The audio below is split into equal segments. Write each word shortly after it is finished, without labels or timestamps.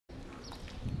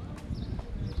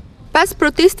Pas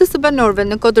protestës së banorëve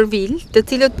në Kodërvil, të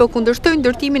cilët po kundërshtojnë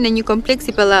ndërtimin e një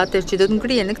kompleksi pallatesh që do të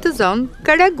ngrihen në këtë zonë,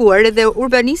 ka reaguar edhe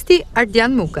urbanisti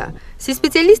Durrës Muka. Si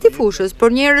specialist i fushës,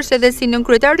 por njëherësh edhe si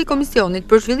nënkryetari i Komisionit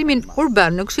për Zhvillimin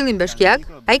Urban në Këshillin Bashkiak,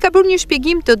 ai ka bërë një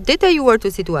shpjegim të detajuar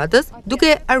të situatës,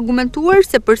 duke argumentuar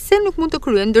se pse nuk mund të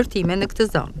kryhen ndërtime në këtë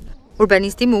zonë.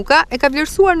 Urbanisti Muka e ka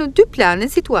vlerësuar në 2 plane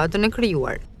situatën e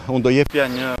krijuar. Unë do jepja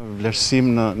një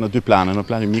vlerësim në 2 plane, në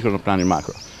planin mikro dhe në planin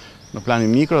makro. Në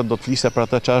planin mikro do të flisja për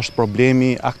atë që është problemi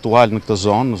aktual në këtë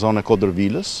zonë, në zonën e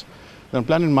Kodërvilës, dhe në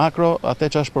planin makro atë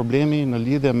që është problemi në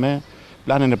lidhje me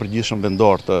planin e përgjithshëm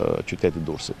vendor të qytetit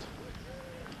Durrësit.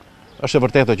 Është e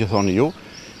vërtetë që thoni ju,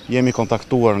 jemi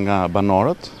kontaktuar nga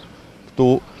banorët,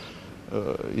 këtu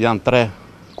janë 3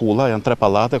 kulla, janë 3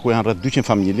 pallate ku janë rreth 200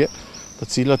 familje,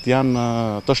 të cilët janë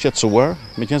të shqetësuar,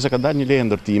 meqense ka dalë një leje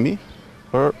ndërtimi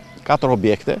për 4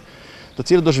 objekte, të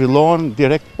cilët do zhvillohen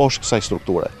direkt poshtë kësaj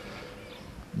strukture.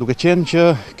 Duke qenë që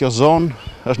kjo zonë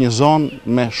është një zonë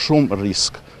me shumë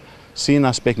risk, si në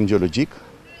aspektin gjeologjik,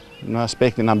 në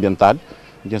aspektin ambiental,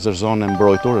 që është zonë e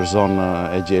mbrojtur, është zonë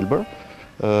e gjelbër,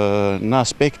 në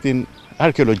aspektin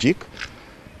arkeologjik,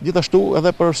 gjithashtu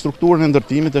edhe për strukturën e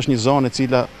ndërtimit është një zonë e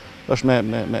cila është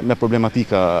me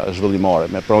problematika zhvillimore,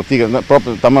 me problematika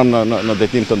tamam në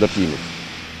drejtim të ndërtimit.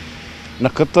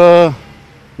 Në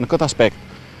këtë aspekt,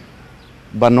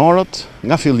 banorët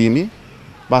nga fillimi,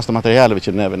 pas të materialeve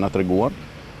që neve nga treguan,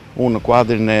 unë në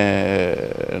kuadrin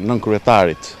e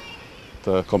nënkryetarit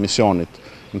të Komisionit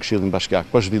në Këshillin Bashkiak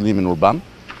për Zhvillimin Urban,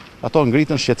 ato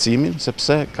ngritën shqetësimin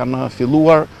sepse kanë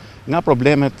filluar nga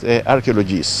problemet e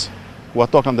arkeologjisë, ku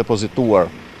ato kanë depozituar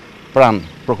pranë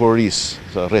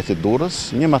prokurorisë së rrethit Durrës,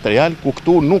 një material ku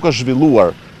këtu nuk është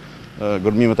zhvilluar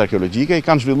gërmimet arkeologjike, i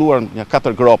kanë zhvilluar një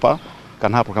 4 gropa,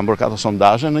 kanë bërë 4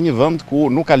 sondazhe në një vend ku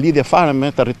nuk ka lidhje fare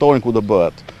me territorin ku do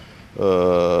bëhet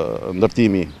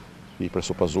ndërtimi i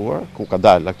presupozuar, ku ka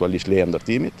dalë aktualisht leja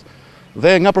ndërtimit,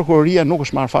 dhe nga prokuroria nuk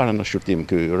është marrë fare në shqyrtim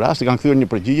ky rast, i kanë kthyer një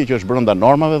përgjigje që është brenda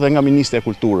normave dhe nga Ministri e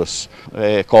Kulturës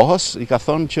e kohës i ka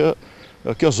thënë që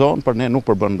kjo zonë për ne nuk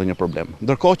përbën ndonjë problem.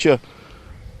 Ndërkohë që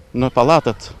në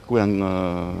pallatet ku janë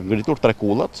ngritur 3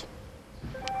 kullat,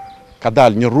 ka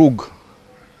dalë një rrugë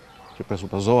që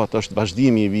presupozohet është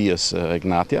vazhdimi i vijës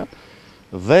Egnatia,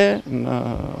 dhe në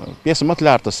pjesën më të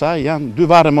lartë të saj janë 2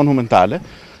 varre monumentale,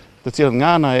 të cilët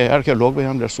nga ana e arkeologëve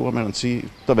janë vlerësuar me rëndësi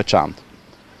të veçantë.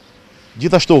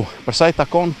 Gjithashtu, për sa i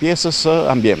takon pjesës së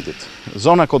ambientit,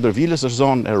 zona e Kodërvilës është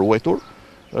zonë e ruajtur,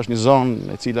 është një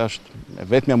zonë e cila është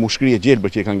vetmja mushkëri e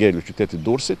gjelbër që i ka ngelur qytetit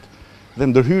Durrësit, dhe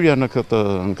ndërhyrja në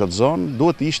këtë zonë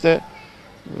duhet të ishte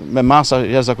me masa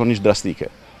jashtëzakonisht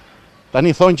drastike.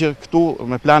 Tani thonë që këtu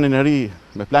me planin e ri,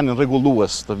 me planin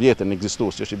rregullues të vjetën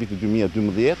ekzistues, që është i vitit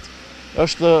 2012,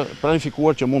 është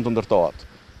planifikuar që mund të ndërtohet.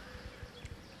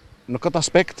 Në këtë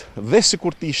aspekt, dhe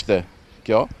sikur të ishte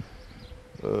kjo,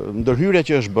 ndërhyrja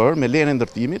që është bërë me lejen e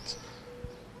ndërtimit,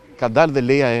 ka dalë dhe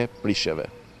leja e prishjeve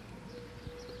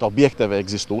të objekteve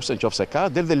ekzistuese, nëse ka,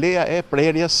 del dhe leja e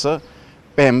prerjes së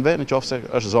pemëve, nëse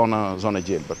është zonë e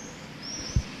gjelbër.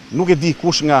 Nuk e di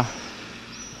kush nga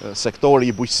sektori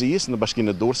i bujqësisë në Bashkinë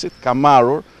e Durrësit ka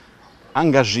marrur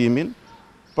angazhimin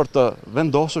për të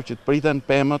vendosur që të priten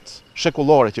pemët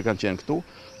shekullore që kanë qenë këtu,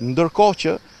 ndërkohë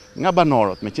që nga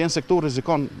banorët, me qenë se këtu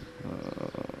rrezikon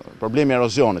problemi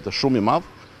erozionit është shumë i madh,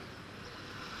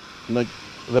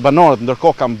 dhe banorët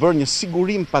ndërkohë kanë bërë një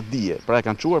sigurim pa dije, pra e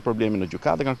kanë çuar problemin në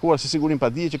gjykatë, kanë kërkuar si sigurim pa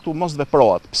dije që këtu mos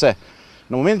veprohet. Pse?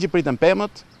 Në momentin që priten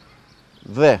pemët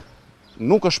dhe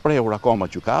nuk është shprehur akoma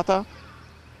gjykata,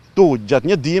 tu gjatë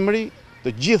një dimri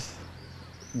të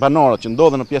gjithë banorët që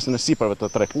ndodhen në pjesën e sipërve të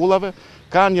 3 kullave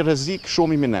kanë një rrezik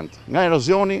shumë iminent. Nga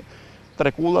erozioni,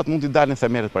 3 kullat mund t'i dalin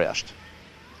themelet për jashtë.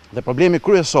 Dhe problemi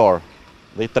kryesor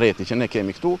dhe i treti që ne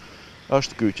kemi këtu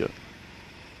është ky që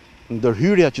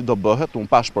ndërhyrja që do bëhet,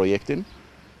 unë pash projektin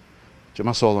që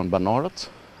ma sollën banorët,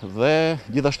 dhe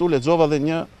gjithashtu lexova dhe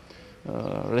një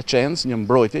recencë, një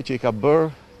mbrojtje që i ka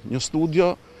bërë një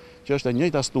studio që është e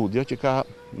njëjta studio që ka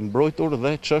mbrojtur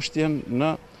dhe çështjen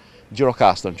në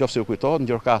Gjirokastër. Nëse ju kujtohet, në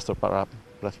Gjirokastër para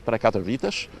 3-4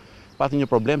 vitesh pati një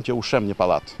problem që u shem një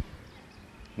pallat.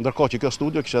 Ndërkohë që kjo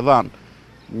studio kishte dhënë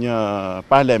një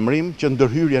paralajmërim që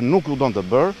ndërhyrja nuk u donte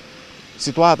bërë,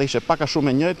 situata ishte pak a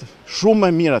shumë e njëjtë, shumë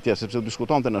më mirë atje sepse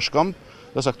diskutonte në shkëmb,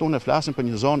 ndërsa këtu ne flasim për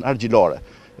një zonë argjilore,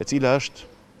 e cila është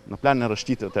në planin e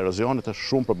rrëshqitjes të erozionit është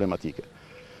shumë problematike.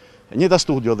 E njëjta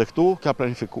studio dhe këtu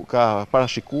ka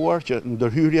parashikuar që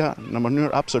ndërhyrja në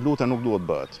mënyrë absolute nuk duhet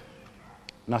bëhet.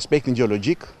 Në aspektin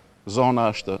gjeologjik, zona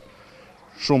është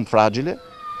shumë fragjile,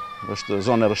 është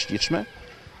zonë e rrëshqitshme,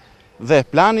 dhe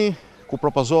plani ku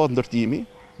propozohet ndërtimi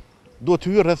duhet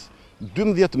hyrë rreth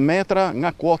 12 metra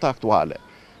nga kuota aktuale.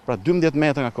 Pra 12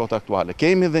 metra nga kuota aktuale.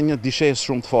 Kemi dhe një dishes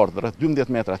shumë të fortë, rreth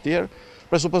 12 metra tjerë,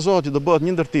 presupozohet që do bëhet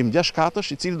një ndërtim 6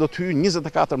 katësh, i cili do të hyjë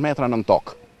 24 metra nën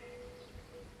tokë.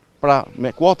 Pra me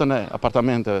kuotën e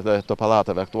apartamenteve të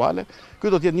pallateve aktuale,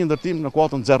 ky do të jetë një ndërtim në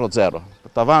kuotën 00.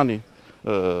 Tavani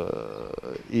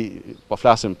po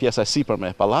flasim pjesa e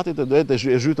sipërme e pallatit do jetë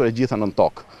e zhytur e gjitha nën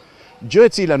tokë. Gjë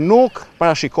e cila nuk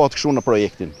parashikohet kështu në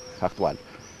projektin aktual.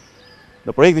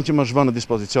 Në projektin që më është vënë në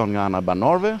dispozicion nga ana e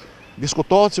banorëve,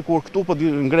 diskutohet sikur këtu po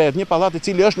ngrehet një pallat i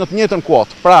cili është në të njëjtën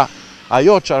kuotë. Pra,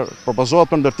 ajo që propozohet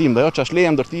për ndërtim dhe ajo që është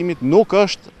leja e ndërtimit nuk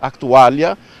është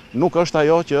aktualja, nuk është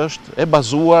ajo që është e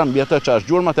bazuar mbi atë që është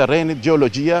gjurma e terrenit,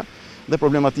 gjeologjia dhe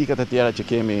problematikat e tjera që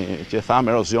kemi, që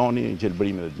thamë erozioni,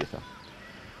 gjelbrimi dhe gjitha.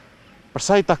 Për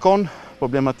sa i takon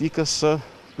problematikës së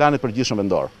planit përgjithshëm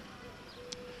vendor.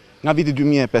 Nga viti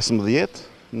 2015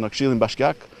 në Këshillin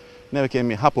Bashkiak neve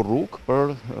kemi hapur rrugë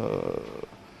për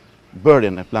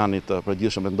bërjen e planit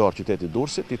përgjithshëm vendor qytetit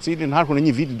Durrësit, i cili në harkun e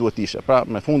një viti duhet ishte. Pra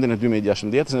me fundin e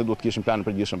 2016 ne duhet kishim planin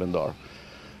përgjithshëm vendor.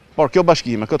 Por kjo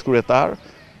bashki me këtë kryetar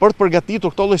për të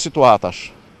përgatitur këto lloj situatash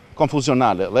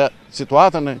konfuzionale dhe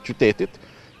situatën e qytetit,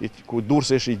 ku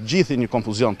Durrësi është i gjithë një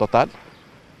konfuzion total,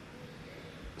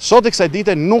 sot e kësaj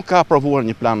dite nuk ka aprovuar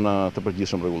një plan të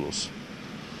përgjithshëm rregullues.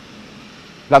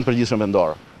 Plan përgjithshëm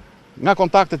vendor. Nga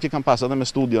kontaktet që kam pas edhe me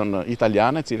studion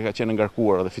italiane, cili ka qenë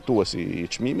ngarkuar dhe fituesi i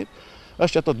çmimit,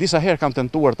 është që ato disa herë kanë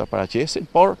tentuar të paraqesin,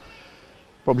 por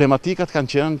problematikat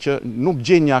kanë qenë që nuk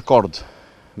gjejnë një akord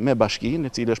me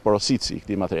bashkinë, e cili është porositësi i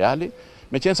këtij materiali,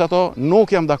 meqense ato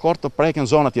nuk janë dakord të preken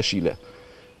zonat jeshile.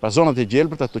 Pra zonat e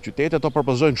gjelbërta të qytetit ato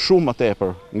propozojnë shumë më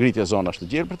tepër ngritje zonash të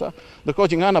gjelbërta,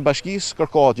 ndërkohë që nga ana bashkisë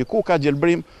kërkohet që ku ka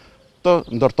gjelbrim të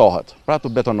ndërtohet, pra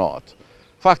të betonohet.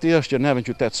 Fakti është që neve në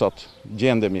qytet sot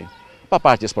gjendemi pa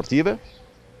parqe sportive,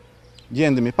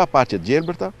 gjendemi pa parqe të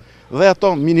gjelbërta, dhe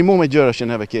ato minimum e gjërës që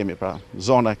neve kemi, pra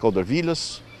zona e Kodër Vilës,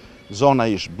 zona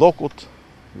ish bllokut,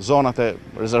 zonat e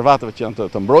rezervateve që janë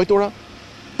të mbrojtura,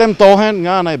 tentohen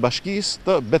nga ana e bashkisë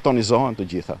të betonizohen të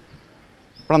gjitha.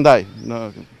 Prandaj, në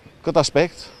këtë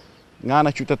aspekt, nga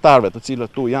ana e qytetarëve të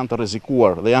cilët tu janë të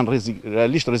rrezikuar dhe janë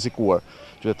realisht rrezikuar,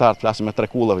 qytetarët flasin me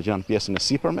trekullave që janë pjesën e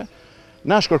sipërme,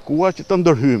 na është kërkuar që të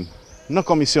ndërhyjmë në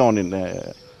komisionin e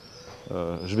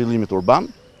zhvillimit urban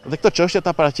dhe këtë çështje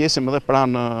ta paraqesim edhe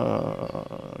pranë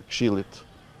Këshillit.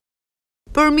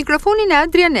 Për mikrofonin e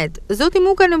AdriaNet, zoti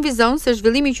Muka nënvizon se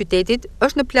zhvillimi i qytetit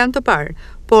është në plan të parë,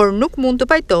 por nuk mund të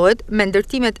pajtohet me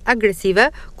ndërtimet agresive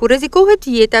ku rrezikohet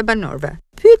jeta e banorëve.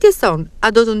 Pyetja son,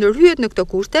 a do të ndërhyjet në këto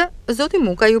kushte? Zoti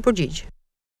Muka ju përgjigj.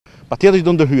 Patjetër që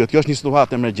do ndërhyjet, kjo është një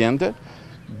situatë emergjente,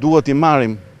 duhet i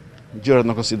marrim gjërat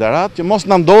në konsiderat që mos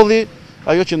na ndodhi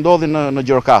ajo që ndodhi në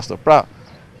Gjirokastër. Pra,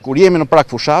 kur jemi në prag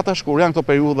fushatash, kur janë këto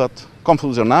periudhat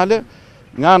konfuzionale,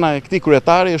 nga ana e këtij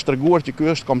kryetari është treguar që ky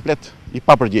është komplet i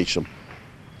papërgjegjshëm.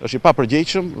 Është i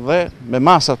papërgjegjshëm dhe me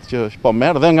masat që po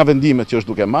merr dhe nga vendimet që është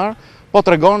duke marr, po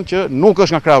tregon që nuk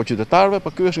është nga krau i qytetarëve,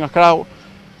 por ky është nga krau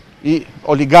i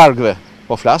oligarkëve,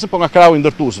 po flasim, po nga krau i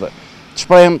ndërtuesve.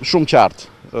 Shprehem shumë qartë.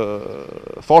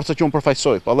 Forca që unë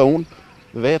përfaqësoj, po edhe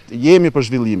unë vetë jemi për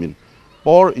zhvillimin,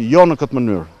 por jo në këtë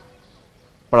mënyrë.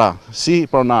 Pra, si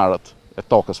pronarët e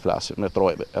tokës flasim, me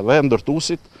trojve, edhe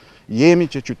ndërtuesit, jemi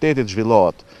që qytetit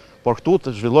zhvillohet, por këtu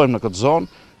të zhvillojmë në këtë zonë,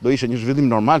 do ishte një zhvillim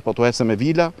normal, po të ecë me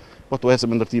vila, po të ecë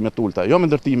me ndërtime të ulta, jo me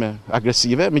ndërtime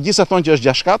agresive, megjithëse thonë që është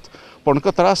gjashkat, por në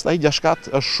këtë rast ai gjashkat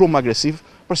është shumë agresiv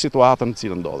për situatën në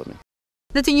cilën ndodhemi.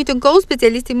 Në të njëjtën kohë,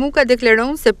 specialisti Muka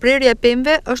deklaron se prerja e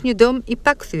pemëve është një dëm i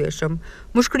pakthyeshëm.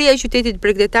 Mushkëria e qytetit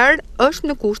bregdetar është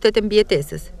në kushtet e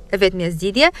mbijetesës. E vetmja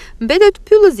zgjidhje mbetet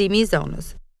pyllëzimi i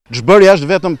zonës. Ç'bërja është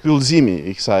vetëm pyllëzimi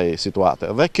i kësaj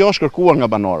situate dhe kjo është kërkuar nga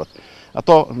banorët.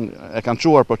 Ato e kanë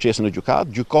çuar procesin në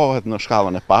gjykatë, gjykohet në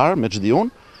shkallën e parë me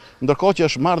çdiun, ndërkohë që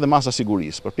është marrë dhe masa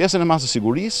sigurisë. Për pjesën e masës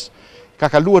sigurisë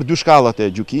ka kaluar 2 shkallat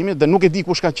e gjykimit dhe nuk e di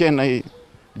kush ka qenë ai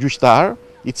gjyqtar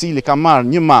i cili ka marrë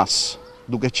një masë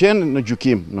duke qenë në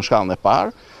gjykim në shkallën e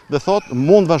parë dhe thotë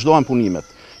mund vazhdohen punimet.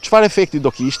 Çfarë efekti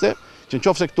do kishte që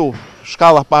nëse këtu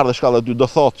shkalla parë dhe shkalla 2 do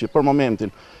thotë që për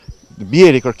momentin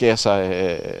bjeri kërkesa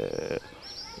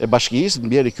e bashkisë,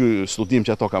 bjeri ky studim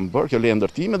që ato kanë bërë, kjo leje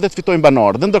ndërtime dhe të fitojnë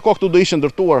banorët. Dhe ndërkohë këtu do ishte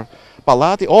ndërtuar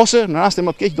pallati ose në rastin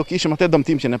më të keq do kishim atë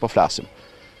dëmtim që ne po flasim.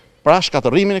 Pra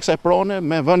shkatërrimin e kësaj prone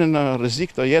me vënien në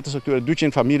rrezik të jetës së këtyre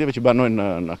 200 familjeve që banojnë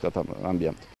në këtë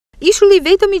ambient. Ishulli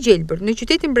vetëm i gjelbër në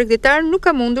qytetin bregdetar nuk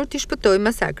ka mundur t'i shpëtojë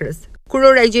masakrës.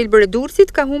 Kurora e gjelbër e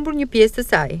Durrësit ka humbur një pjesë të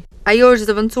saj. Ajo është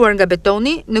zëvendësuar nga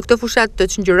betoni në këtë fushat të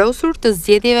çngjërosur të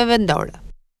zgjedhjeve vendore.